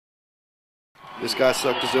This guy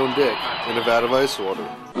sucked his own dick in a vat of ice water.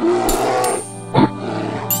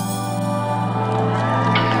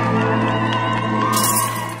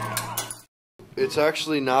 It's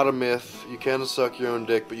actually not a myth. You can suck your own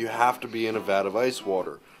dick, but you have to be in a vat of ice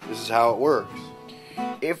water. This is how it works.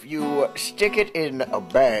 If you stick it in a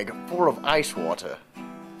bag full of ice water,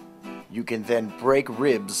 you can then break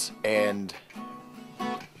ribs and...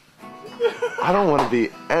 I don't want to be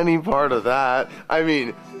any part of that. I mean...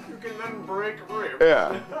 You can then break ribs.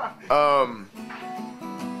 Yeah.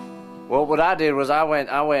 Well, what I did was I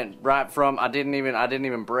went right from, I didn't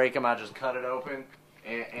even break them. I just cut it open,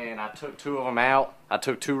 and I took 2 of them out. I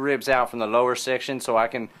took 2 ribs out from the lower section so I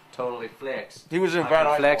can totally flex. He was in I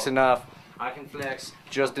can flex enough. I can flex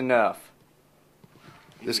just enough.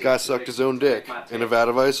 This guy sucked his own dick in a vat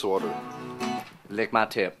of ice water. Lick my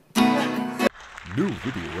tip. New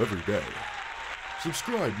video every day.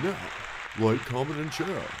 Subscribe now. Like, comment, and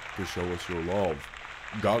share to show us your love.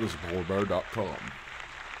 GodIsAPolarBear.com